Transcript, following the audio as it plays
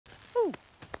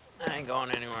I ain't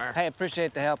going anywhere. Hey,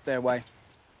 appreciate the help there, Wade.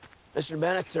 Mr.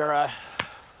 Bennett, sir,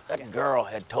 that girl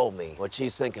had told me what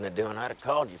she's thinking of doing. I'd have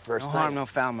called you first thing. No harm, no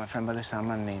foul, my friend, but listen, I'm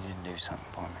gonna need you to do something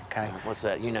for me, okay? What's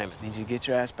that? You name it. I need you to get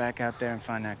your ass back out there and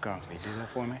find that girl. Will you do that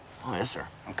for me? Oh, yes, sir.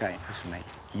 Okay, listen, mate.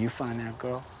 You find that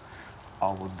girl,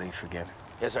 all will be forgiven.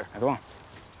 Yes, sir. Now, go on.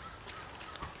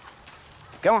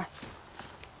 Go on.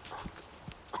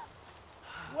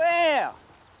 Well,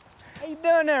 how you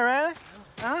doing there, Raylan?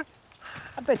 Huh?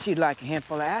 I bet you'd like a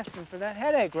handful of aspirin for that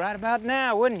headache right about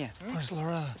now, wouldn't you? Where's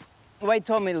Loretta? Wade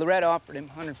told me Loretta offered him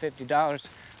 $150 to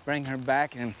bring her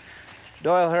back, and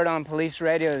Doyle heard on police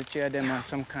radio that you had them on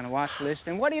some kind of watch list,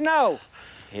 and what do you know?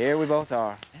 Here we both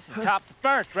are. This is top to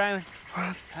first, Raylan.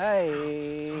 What?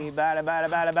 Hey, bada.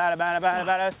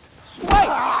 Wait!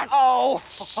 Oh,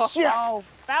 shit! Oh,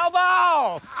 foul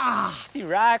ball!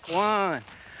 Strike one.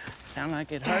 Sound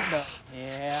like it hurt, though.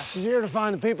 Yeah. She's here to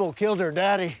find the people who killed her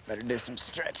daddy. Better do some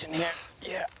stretching here.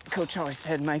 Yeah, Coach always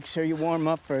said make sure you warm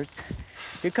up first.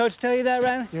 Your coach tell you that,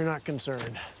 Riley? You're not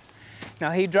concerned. No,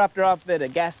 he dropped her off at a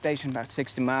gas station about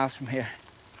 60 miles from here.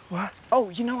 What? Oh,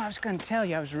 you know, I was going to tell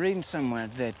you, I was reading somewhere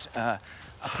that a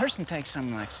person takes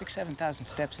something like 6,000 to 7,000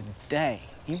 steps a day.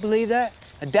 You believe that?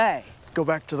 A day. Go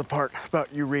back to the part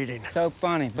about you reading. So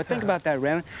funny. But think about that,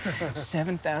 Raylan.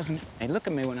 7,000. Hey, look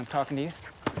at me when I'm talking to you.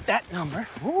 That number.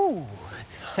 Ooh.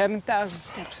 7,000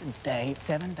 steps a day.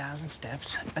 7,000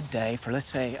 steps a day for, let's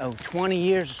say, 20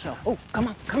 years or so. Oh, come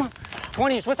on.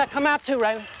 20 years. What's that come out to,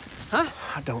 Raylan? Huh?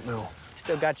 I don't know. You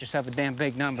still got yourself a damn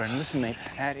big number. And listen, mate,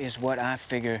 that is what I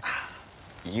figure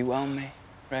you owe me,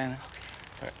 Raylan.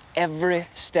 For every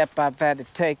step I've had to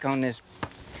take on this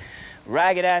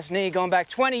ragged-ass knee going back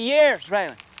 20 years,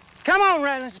 Raylan. Come on,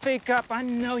 Raylan, speak up. I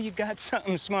know you got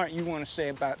something smart you want to say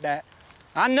about that.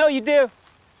 I know you do.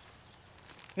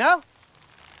 No?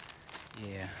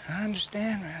 Yeah, I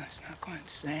understand, Raylan. It's not quite the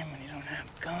same when you don't have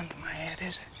a gun to my head,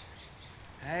 is it?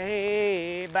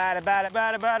 Hey, bada.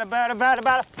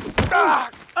 Ah!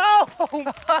 Oh,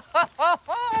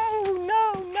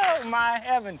 no, my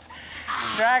heavens.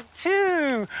 Strike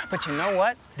two. But you know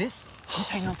what? This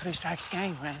ain't no three strikes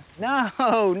game, man. No,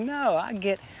 I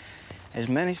get as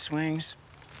many swings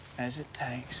as it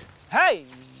takes. Hey,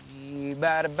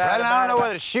 bada. I don't know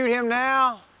whether to shoot him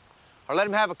now or let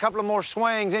him have a couple of more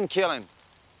swings and kill him.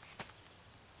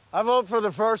 I vote for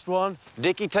the first one.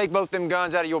 Dickie, take both them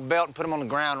guns out of your belt and put them on the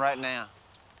ground right now.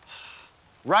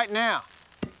 Right now.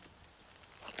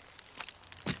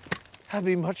 I'd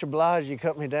be much obliged you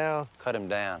cut me down. Cut him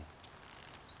down.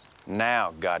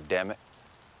 Now, goddammit.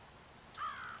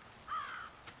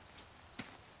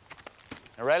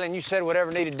 Now, Raylan, you said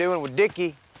whatever needed doing with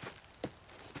Dickie.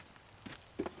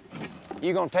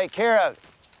 You gonna take care of it?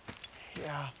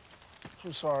 Yeah.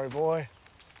 I'm sorry, boy.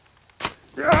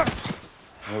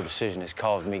 Your decision has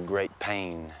caused me great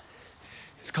pain.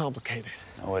 It's complicated.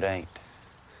 No, it ain't.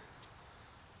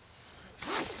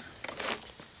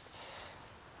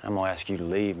 I'm gonna ask you to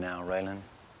leave now, Raylan.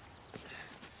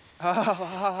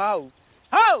 Oh,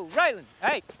 Raylan,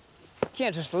 hey, you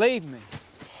can't just leave me.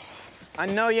 I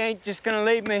know you ain't just gonna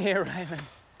leave me here, Raylan.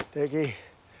 Dickie,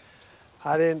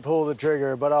 I didn't pull the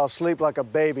trigger, but I'll sleep like a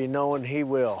baby knowing he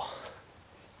will.